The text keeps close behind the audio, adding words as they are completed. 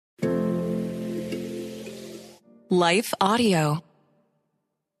Life Audio.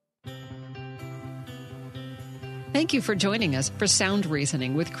 Thank you for joining us for Sound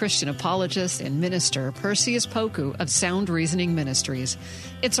Reasoning with Christian apologist and minister Perseus Poku of Sound Reasoning Ministries.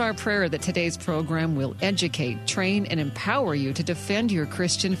 It's our prayer that today's program will educate, train, and empower you to defend your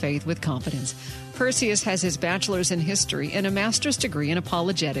Christian faith with confidence. Perseus has his bachelor's in history and a master's degree in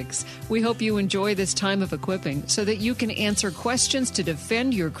apologetics. We hope you enjoy this time of equipping so that you can answer questions to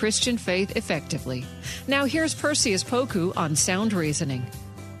defend your Christian faith effectively. Now here's Perseus Poku on Sound Reasoning.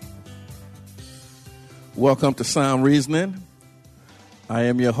 Welcome to Sound Reasoning. I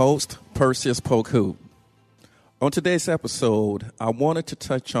am your host, Perseus Poku. On today's episode, I wanted to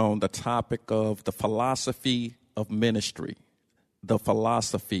touch on the topic of the philosophy of ministry. The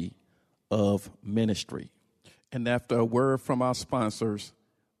philosophy of ministry. And after a word from our sponsors,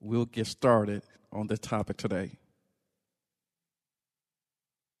 we'll get started on the topic today.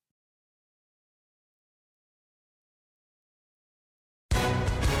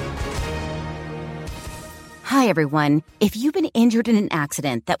 Hi, everyone. If you've been injured in an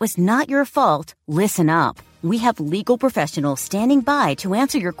accident that was not your fault, listen up. We have legal professionals standing by to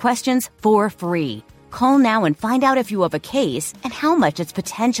answer your questions for free. Call now and find out if you have a case and how much it's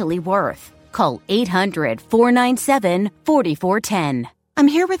potentially worth. Call 800-497-4410. I'm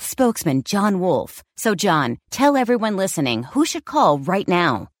here with spokesman John Wolf. So, John, tell everyone listening who should call right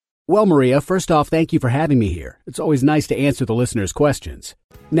now. Well, Maria, first off, thank you for having me here. It's always nice to answer the listeners' questions.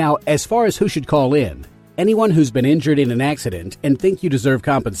 Now, as far as who should call in, anyone who's been injured in an accident and think you deserve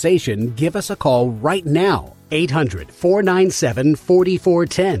compensation, give us a call right now.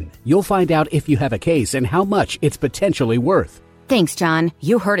 800-497-4410. You'll find out if you have a case and how much it's potentially worth. Thanks, John.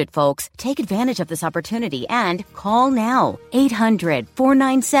 You heard it, folks. Take advantage of this opportunity and call now.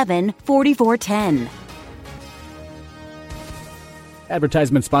 800-497-4410.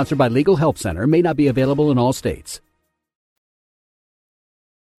 Advertisement sponsored by Legal Help Center. May not be available in all states.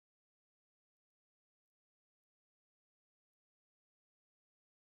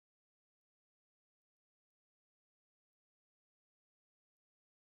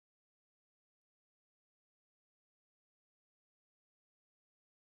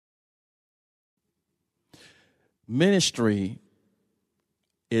 Ministry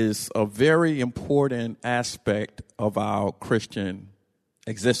is a very important aspect of our Christian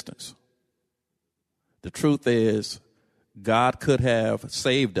existence. The truth is, God could have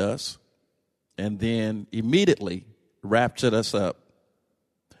saved us and then immediately raptured us up,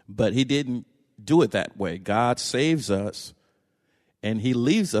 but he didn't do it that way. God saves us and he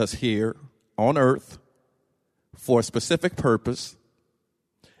leaves us here on earth for a specific purpose,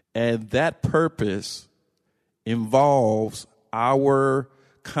 and that purpose involves our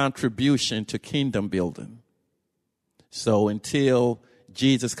contribution to kingdom building. So until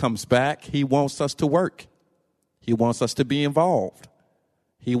Jesus comes back, he wants us to work. He wants us to be involved.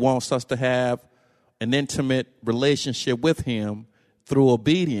 He wants us to have an intimate relationship with him through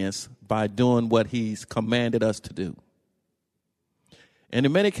obedience by doing what he's commanded us to do. And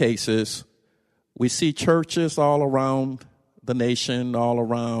in many cases, we see churches all around the nation, all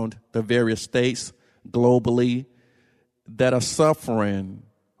around the various states, globally, that are suffering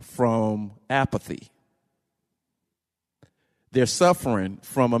from apathy. They're suffering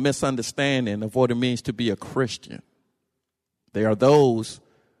from a misunderstanding of what it means to be a Christian. There are those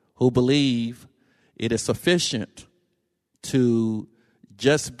who believe it is sufficient to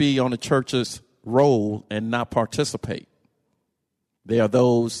just be on the church's roll and not participate. There are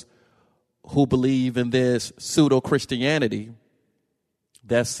those who believe in this pseudo-Christianity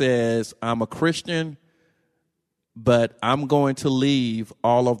that says, I'm a Christian, but I'm going to leave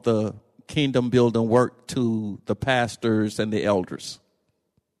all of the kingdom building work to the pastors and the elders.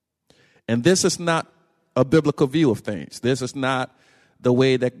 And this is not a biblical view of things. This is not the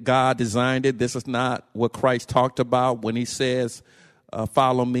way that God designed it. This is not what Christ talked about when he says,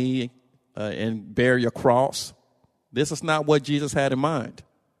 follow me and bear your cross. This is not what Jesus had in mind.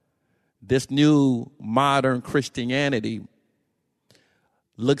 This new modern Christianity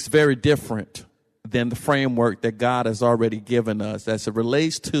looks very different than the framework that God has already given us as it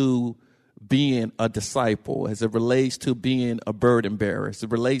relates to being a disciple, as it relates to being a burden bearer, as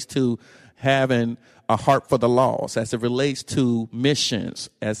it relates to having a heart for the lost, as it relates to missions,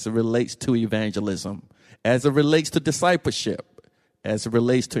 as it relates to evangelism, as it relates to discipleship, as it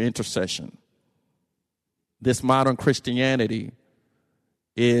relates to intercession. This modern Christianity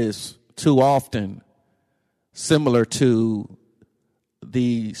is too often similar to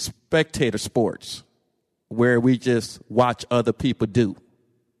the spectator sports where we just watch other people do.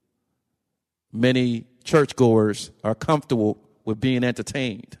 Many churchgoers are comfortable with being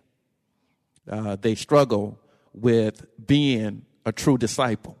entertained. They struggle with being a true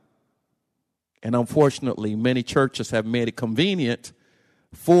disciple. And unfortunately, many churches have made it convenient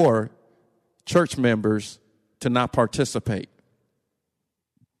for church members to not participate.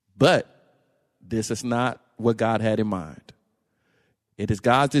 But this is not what God had in mind. It is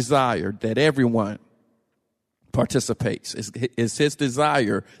God's desire that everyone participates. It's his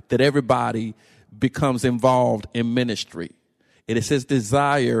desire that everybody becomes involved in ministry. It is his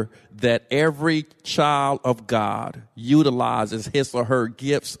desire that every child of God utilizes his or her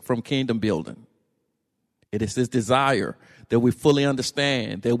gifts from kingdom building. It is his desire that we fully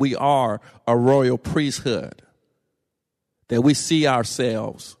understand that we are a royal priesthood, that we see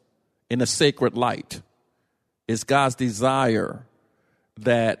ourselves in a sacred light. It's God's desire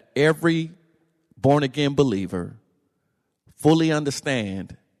that every born-again believer fully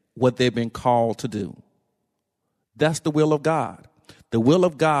understand what they've been called to do. That's the will of God. The will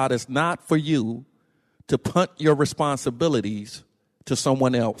of God is not for you to punt your responsibilities to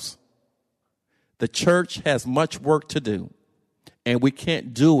someone else. The church has much work to do, and we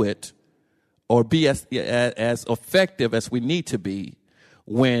can't do it or be as effective as we need to be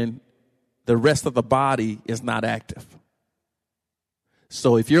when the rest of the body is not active.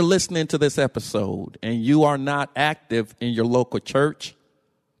 So if you're listening to this episode and you are not active in your local church,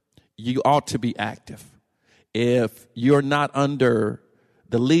 you ought to be active. If you're not under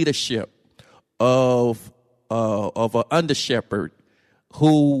the leadership of an under shepherd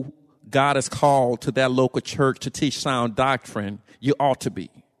who God has called to that local church to teach sound doctrine, you ought to be.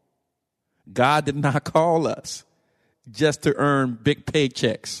 God did not call us just to earn big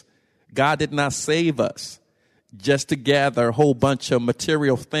paychecks. God did not save us just to gather a whole bunch of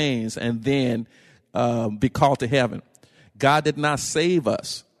material things and then be called to heaven. God did not save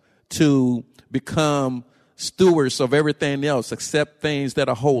us to become stewards of everything else except things that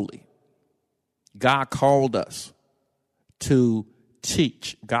are holy. God called us to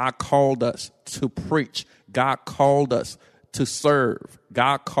teach. God called us to preach. God called us to serve.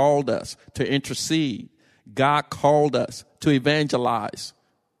 God called us to intercede. God called us to evangelize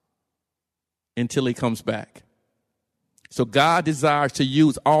until he comes back. So God desires to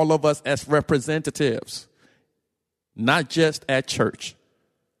use all of us as representatives, not just at church.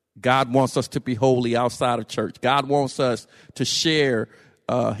 God wants us to be holy outside of church. God wants us to share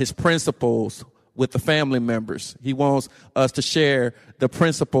his principles with the family members. He wants us to share the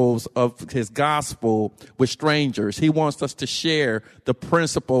principles of his gospel with strangers. He wants us to share the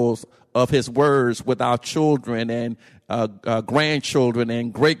principles of his words with our children and grandchildren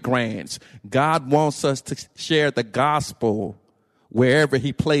and great-grands. God wants us to share the gospel wherever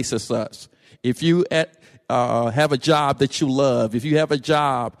he places us. If you have a job that you love, if you have a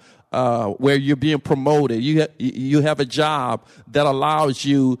job where you're being promoted, you have a job that allows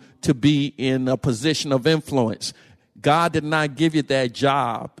you to be in a position of influence, God did not give you that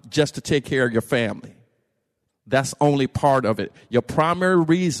job just to take care of your family. That's only part of it. Your primary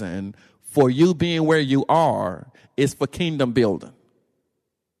reason for you being where you are is for kingdom building.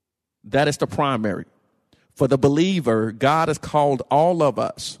 That is the primary. For the believer, God has called all of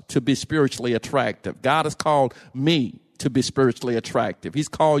us to be spiritually attractive. God has called me to be spiritually attractive. He's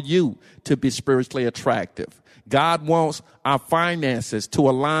called you to be spiritually attractive. God wants our finances to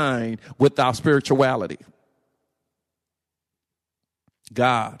align with our spirituality.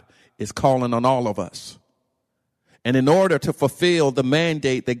 God is calling on all of us. And in order to fulfill the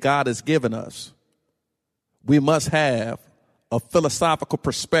mandate that God has given us, we must have a philosophical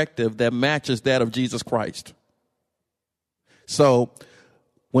perspective that matches that of Jesus Christ. So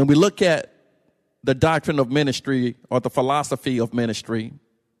when we look at the doctrine of ministry or the philosophy of ministry,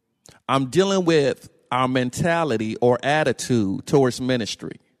 I'm dealing with our mentality or attitude towards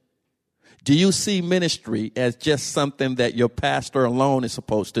ministry. Do you see ministry as just something that your pastor alone is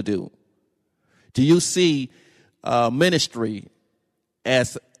supposed to do? Do you see ministry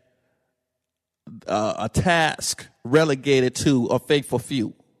as a task relegated to a faithful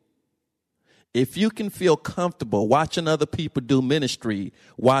few? If you can feel comfortable watching other people do ministry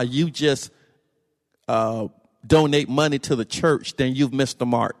while you just donate money to the church, then you've missed the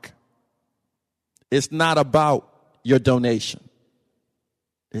mark. It's not about your donation.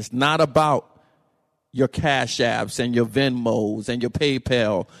 It's not about your Cash Apps and your Venmos and your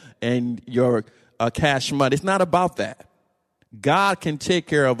PayPal and your Cash Money. It's not about that. God can take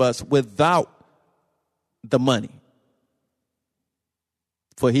care of us without the money,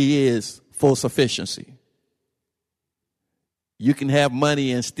 for he is full sufficiency. You can have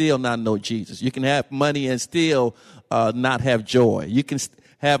money and still not know Jesus. You can have money and still not have joy. You can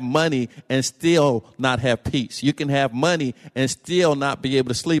have money and still not have peace. You can have money and still not be able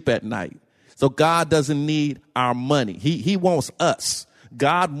to sleep at night. So God doesn't need our money. He wants us.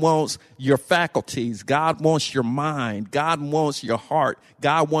 God wants your faculties. God wants your mind. God wants your heart.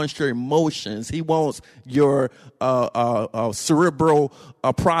 God wants your emotions. He wants your cerebral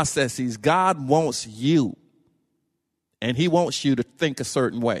processes. God wants you. And he wants you to think a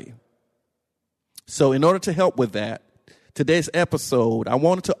certain way. So in order to help with that, today's episode, I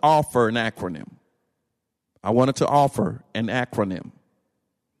wanted to offer an acronym.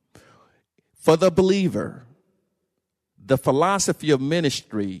 For the believer, the philosophy of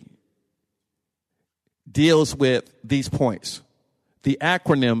ministry deals with these points. The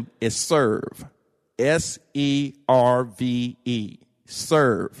acronym is SERVE, S-E-R-V-E,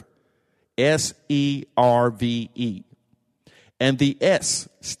 SERVE, S-E-R-V-E. And the S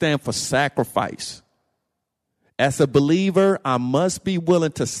stand for sacrifice. As a believer, I must be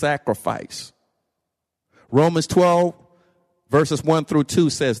willing to sacrifice. Romans 12, verses 1 through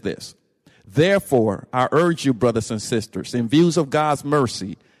 2 says this. Therefore, I urge you, brothers and sisters, in views of God's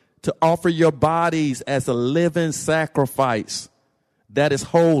mercy, to offer your bodies as a living sacrifice that is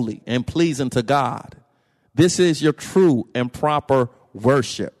holy and pleasing to God. This is your true and proper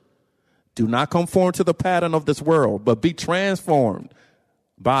worship. Do not conform to the pattern of this world, but be transformed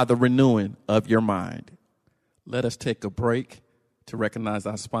by the renewing of your mind. Let us take a break to recognize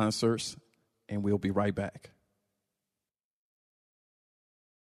our sponsors, and we'll be right back.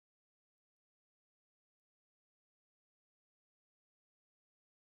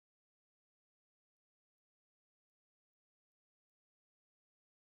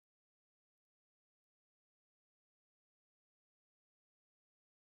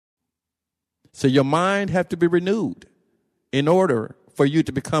 So your mind have to be renewed in order for you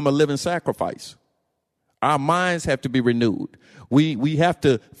to become a living sacrifice. Our minds have to be renewed. We have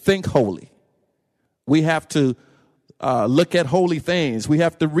to think holy. We have to look at holy things. We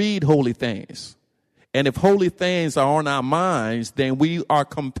have to read holy things. And if holy things are on our minds, then we are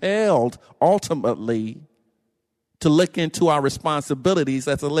compelled ultimately to look into our responsibilities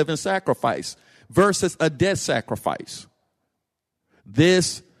as a living sacrifice versus a dead sacrifice.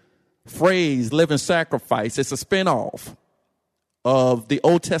 This phrase, living sacrifice, is a spinoff of the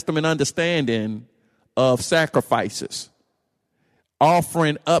Old Testament understanding of sacrifices,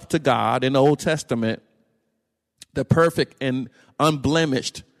 offering up to God in the Old Testament the perfect and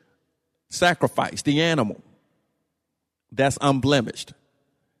unblemished sacrifice, the animal that's unblemished.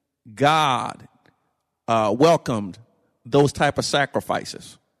 God welcomed those type of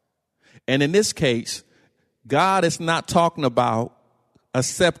sacrifices. And in this case, God is not talking about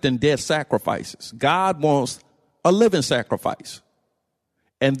accepting dead sacrifices. God wants a living sacrifice.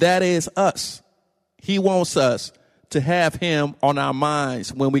 And that is us. He wants us to have him on our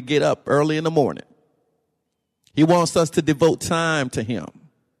minds when we get up early in the morning. He wants us to devote time to him.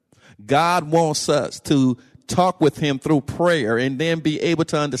 God wants us to talk with him through prayer and then be able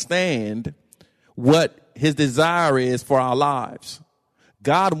to understand what his desire is for our lives.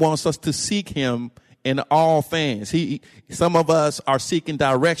 God wants us to seek him in all things. Some of us are seeking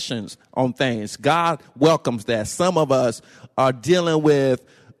directions on things. God welcomes that. Some of us are dealing with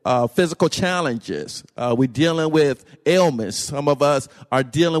physical challenges. We're dealing with ailments. Some of us are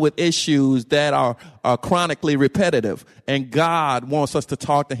dealing with issues that are chronically repetitive, and God wants us to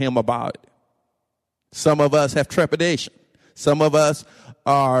talk to him about it. Some of us have trepidation. Some of us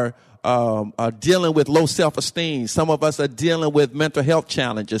are dealing with low self-esteem. Some of us are dealing with mental health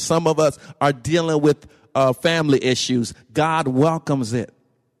challenges. Some of us are dealing with family issues. God welcomes it.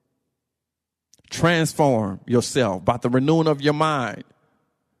 Transform yourself by the renewing of your mind,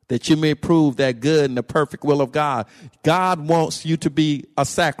 that you may prove that good and the perfect will of God. God wants you to be a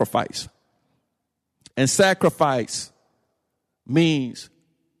sacrifice. And sacrifice means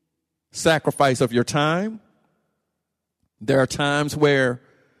sacrifice of your time. There are times where,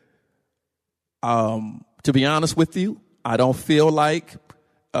 to be honest with you, I don't feel like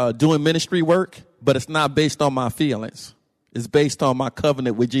doing ministry work, but it's not based on my feelings. It's based on my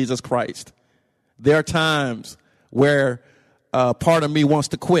covenant with Jesus Christ. There are times where part of me wants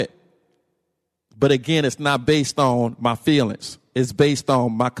to quit. But again, it's not based on my feelings. It's based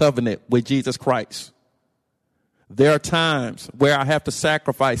on my covenant with Jesus Christ. There are times where I have to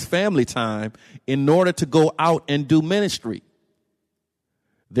sacrifice family time in order to go out and do ministry.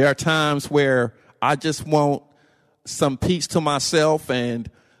 There are times where I just want some peace to myself and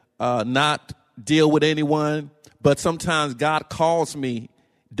not deal with anyone. But sometimes God calls me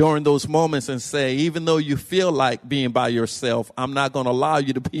during those moments and say, even though you feel like being by yourself, I'm not going to allow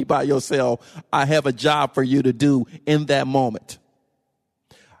you to be by yourself. I have a job for you to do in that moment.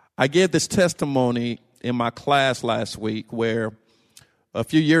 I gave this testimony in my class last week where a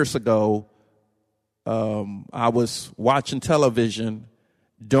few years ago, I was watching television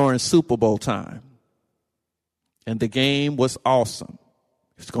during Super Bowl time, and the game was awesome.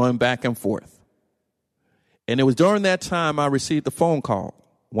 It's going back and forth. And it was during that time I received a phone call.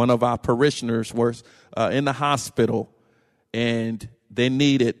 One of our parishioners was in the hospital, and they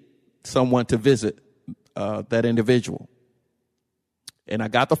needed someone to visit that individual. And I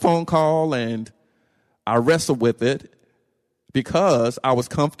got the phone call, and I wrestled with it because I was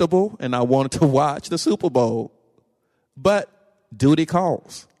comfortable and I wanted to watch the Super Bowl. But duty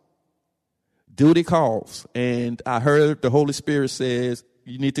calls. Duty calls. And I heard the Holy Spirit says,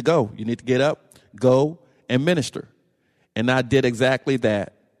 you need to go. You need to get up, go, and minister. And I did exactly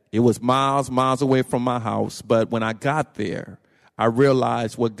that. It was miles away from my house. But when I got there, I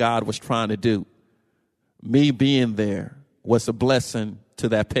realized what God was trying to do. Me being there was a blessing to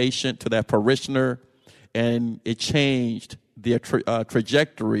that patient, to that parishioner, and it changed their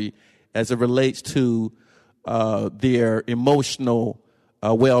trajectory as it relates to their emotional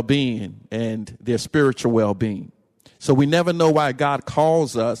well-being and their spiritual well-being. So we never know why God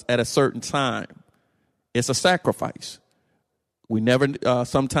calls us at a certain time. It's a sacrifice. We never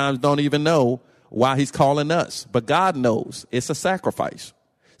sometimes don't even know why he's calling us, but God knows it's a sacrifice.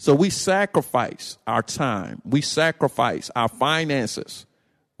 So we sacrifice our time. We sacrifice our finances.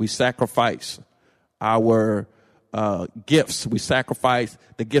 We sacrifice our gifts. We sacrifice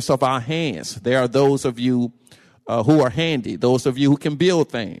the gifts of our hands. There are those of you who are handy, those of you who can build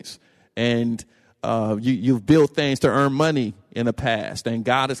things. And you've built things to earn money in the past. And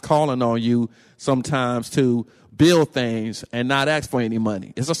God is calling on you sometimes to build things and not ask for any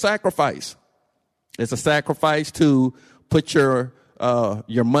money. It's a sacrifice. It's a sacrifice to put your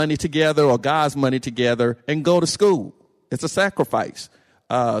money together or God's money together and go to school. It's a sacrifice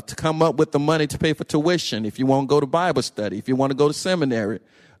to come up with the money to pay for tuition. If you want to go to Bible study, if you want to go to seminary,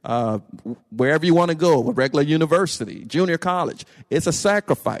 wherever you want to go, a regular university, junior college, it's a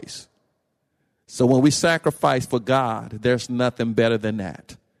sacrifice. So when we sacrifice for God, there's nothing better than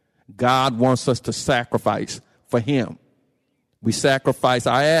that. God wants us to sacrifice for him. We sacrifice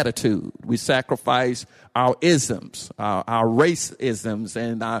our attitude. We sacrifice our isms, our racisms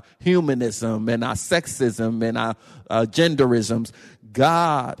and our humanism and our sexism and our genderisms.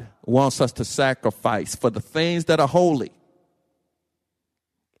 God wants us to sacrifice for the things that are holy.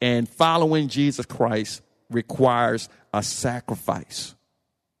 And following Jesus Christ requires a sacrifice.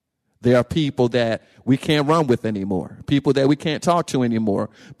 There are people that we can't run with anymore, people that we can't talk to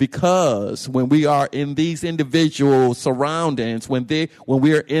anymore, because when we are in these individual surroundings, when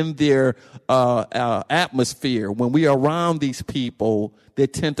we are in their atmosphere, when we are around these people, they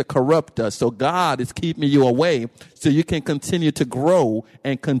tend to corrupt us. So God is keeping you away so you can continue to grow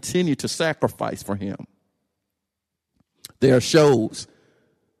and continue to sacrifice for him. There are shows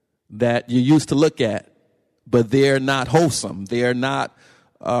that you used to look at, but they're not wholesome. They're not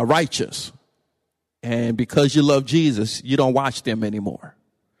righteous. And because you love Jesus, you don't watch them anymore.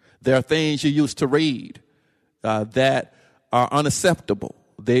 There are things you used to read that are unacceptable.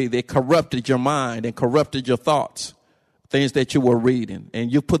 They corrupted your mind and corrupted your thoughts, things that you were reading.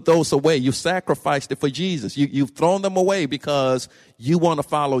 And you put those away. You sacrificed it for Jesus. You've thrown them away because you want to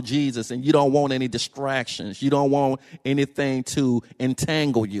follow Jesus and you don't want any distractions. You don't want anything to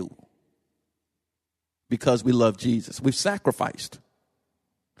entangle you because we love Jesus. We've sacrificed.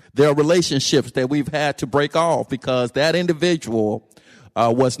 There are relationships that we've had to break off because that individual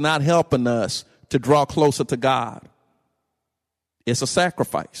was not helping us to draw closer to God. It's a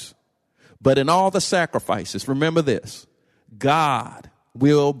sacrifice. But in all the sacrifices, remember this: God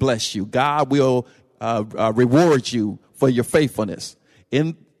will bless you. God will reward you for your faithfulness.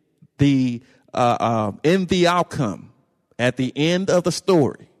 In the outcome, at the end of the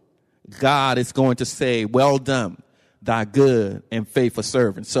story, God is going to say, "Well done, thy good and faithful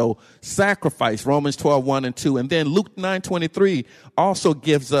servant." So sacrifice, Romans 12:1 and 2. And then Luke 9:23 also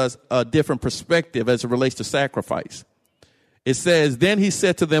gives us a different perspective as it relates to sacrifice. It says, "Then he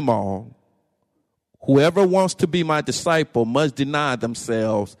said to them all, whoever wants to be my disciple must deny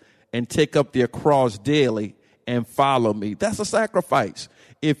themselves and take up their cross daily and follow me." That's a sacrifice.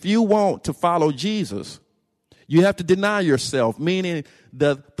 If you want to follow Jesus, you have to deny yourself, meaning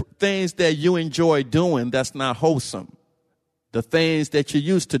the things that you enjoy doing that's not wholesome. The things that you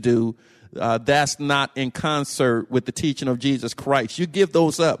used to do, that's not in concert with the teaching of Jesus Christ. You give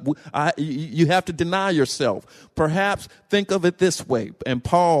those up. You have to deny yourself. Perhaps think of it this way, and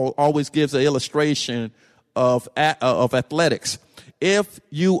Paul always gives an illustration of athletics. If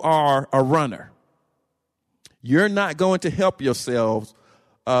you are a runner, you're not going to help yourself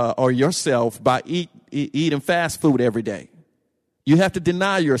by eating fast food every day. You have to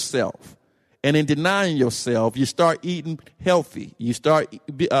deny yourself And in denying yourself, you start eating healthy. You start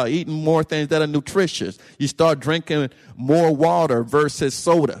eating more things that are nutritious. You start drinking more water versus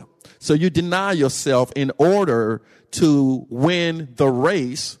soda. So you deny yourself in order to win the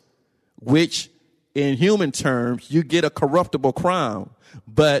race, which in human terms, you get a corruptible crown.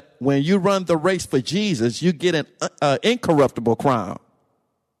 But when you run the race for Jesus, you get an incorruptible crown.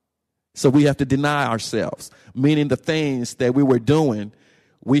 So we have to deny ourselves, meaning the things that we were doing,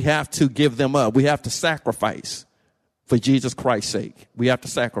 we have to give them up. We have to sacrifice for Jesus Christ's sake. We have to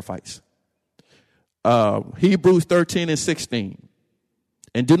sacrifice. Hebrews 13:16.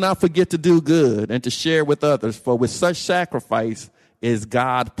 And do not forget to do good and to share with others, for with such sacrifice is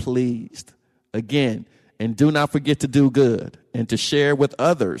God pleased. Again, and do not forget to do good and to share with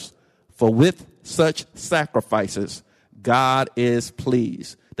others, for with such sacrifices God is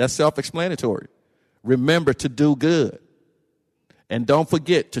pleased. That's self-explanatory. Remember to do good. And don't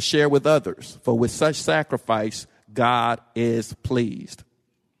forget to share with others, for with such sacrifice God is pleased.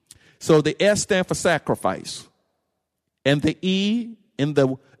 So the S stands for sacrifice. And the E in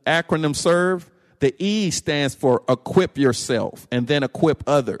the acronym SERVE, the E stands for equip yourself and then equip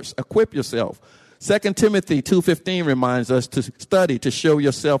others. Equip yourself. 2 Timothy 2:15 reminds us to study to show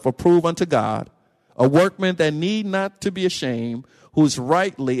yourself approved unto God, a workman that need not to be ashamed, who's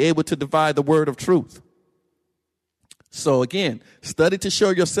rightly able to divide the word of truth. So again, study to show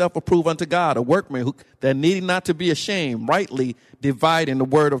yourself approved unto God, a workman that need not to be ashamed, rightly dividing the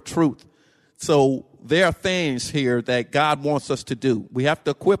word of truth. So there are things here that God wants us to do. We have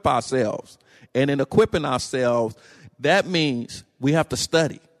to equip ourselves. And in equipping ourselves, that means we have to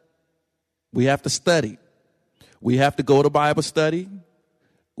study. We have to study. We have to go to Bible study.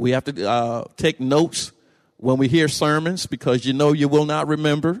 We have to take notes when we hear sermons, because you know you will not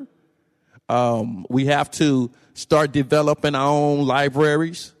remember. We have to start developing our own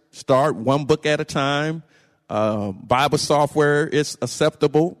libraries. Start one book at a time. Bible software is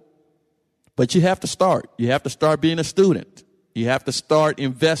acceptable. But you have to start. You have to start being a student. You have to start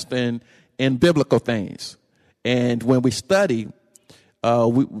investing in biblical things. And when we study,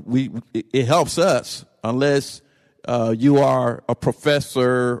 it helps us, unless you are a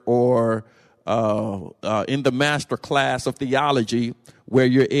professor or in the master class of theology, where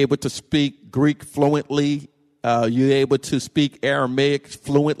you're able to speak Greek fluently, you're able to speak Aramaic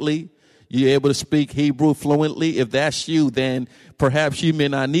fluently, you're able to speak Hebrew fluently. If that's you, then perhaps you may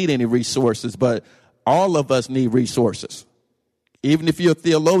not need any resources, but all of us need resources. Even if you're a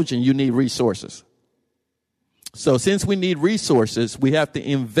theologian, you need resources. So since we need resources, we have to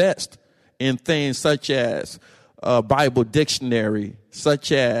invest in things such as a Bible dictionary,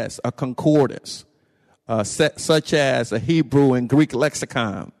 such as a concordance, such as a Hebrew and Greek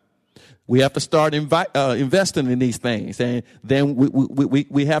lexicon. We have to start investing in these things. And then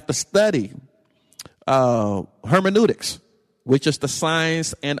we have to study hermeneutics, which is the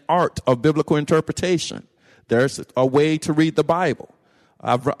science and art of biblical interpretation. There's a way to read the Bible.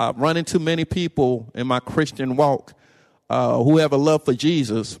 I've run into many people in my Christian walk who have a love for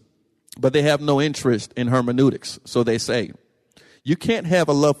Jesus, but they have no interest in hermeneutics. So they say, you can't have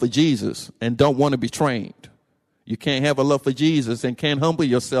a love for Jesus and don't want to be trained. You can't have a love for Jesus and can't humble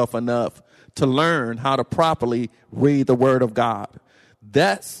yourself enough to learn how to properly read the Word of God.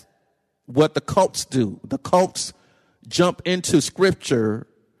 That's what the cults do. The cults jump into Scripture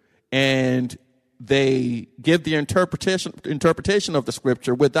and they give the interpretation of the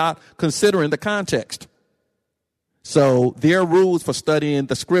Scripture without considering the context. So their rules for studying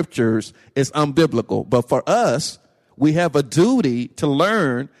the Scriptures is unbiblical. But for us, we have a duty to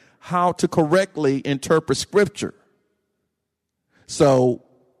learn how to correctly interpret Scripture. So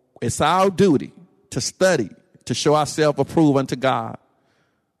it's our duty to study, to show ourselves approved unto God,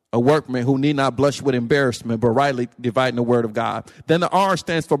 a workman who need not blush with embarrassment, but rightly dividing the word of God. Then the R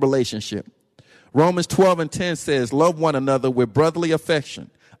stands for relationship. Romans 12:10 says, love one another with brotherly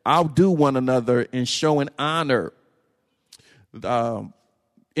affection. Outdo one another in showing honor.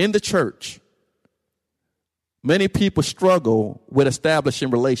 In the church, many people struggle with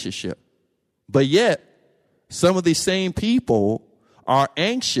establishing relationship. But yet, some of these same people are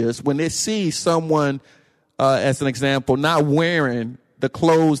anxious when they see someone, as an example, not wearing the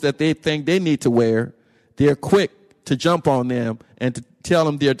clothes that they think they need to wear. They're quick to jump on them and to tell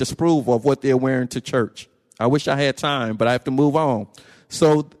them their disapproval of what they're wearing to church. I wish I had time, but I have to move on.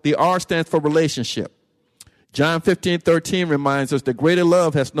 So the R stands for relationship. John 15:13 reminds us that greater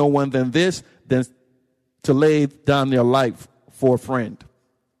love has no one than this, than to lay down their life for a friend.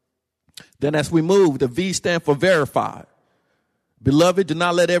 Then as we move, the V stands for verify. Beloved, do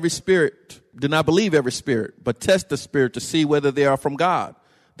not believe every spirit, but test the spirit to see whether they are from God.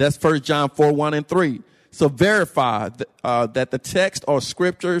 That's 1 John 4, 1 and 3. So verify that the text or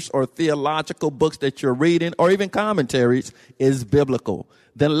scriptures or theological books that you're reading or even commentaries is biblical.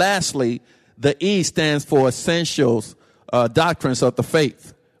 Then lastly, the E stands for essentials, doctrines of the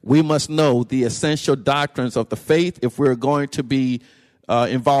faith. We must know the essential doctrines of the faith if we're going to be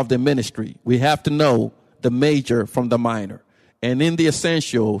involved in ministry. We have to know the major from the minor. And in the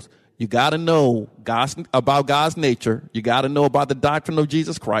essentials, you got to know about God's nature. You got to know about the doctrine of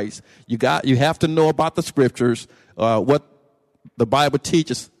Jesus Christ. You have to know about the scriptures, what the Bible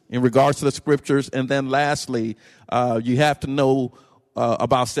teaches in regards to the scriptures. And then lastly, you have to know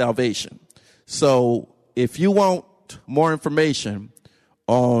about salvation. So if you want more information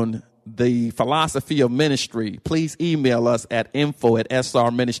on the philosophy of ministry, please email us at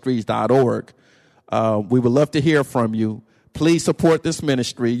info@srministries.org. We would love to hear from you. Please support this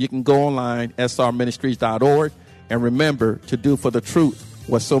ministry. You can go online, srministries.org, and remember to do for the truth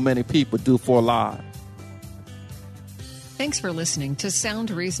what so many people do for a lie. Thanks for listening to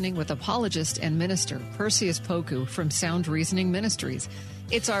Sound Reasoning with apologist and minister Perseus Poku from Sound Reasoning Ministries.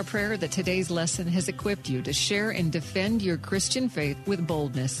 It's our prayer that today's lesson has equipped you to share and defend your Christian faith with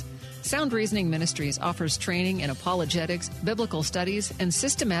boldness. Sound Reasoning Ministries offers training in apologetics, biblical studies, and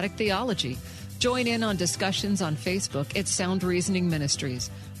systematic theology. Join in on discussions on Facebook at Sound Reasoning Ministries.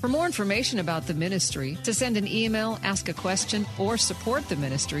 For more information about the ministry, to send an email, ask a question, or support the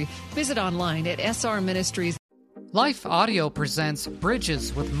ministry, visit online at SR Ministries. Life Audio presents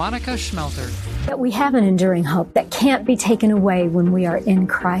Bridges with Monica Schmelter. That we have an enduring hope that can't be taken away when we are in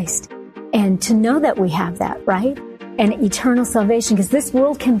Christ. And to know that we have that, right? And eternal salvation, because this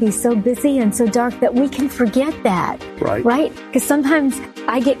world can be so busy and so dark that we can forget that. Right? Because sometimes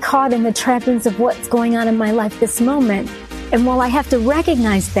I get caught in the trappings of what's going on in my life this moment. And while I have to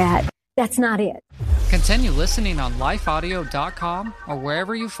recognize that, that's not it. Continue listening on lifeaudio.com or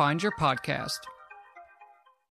wherever you find your podcast.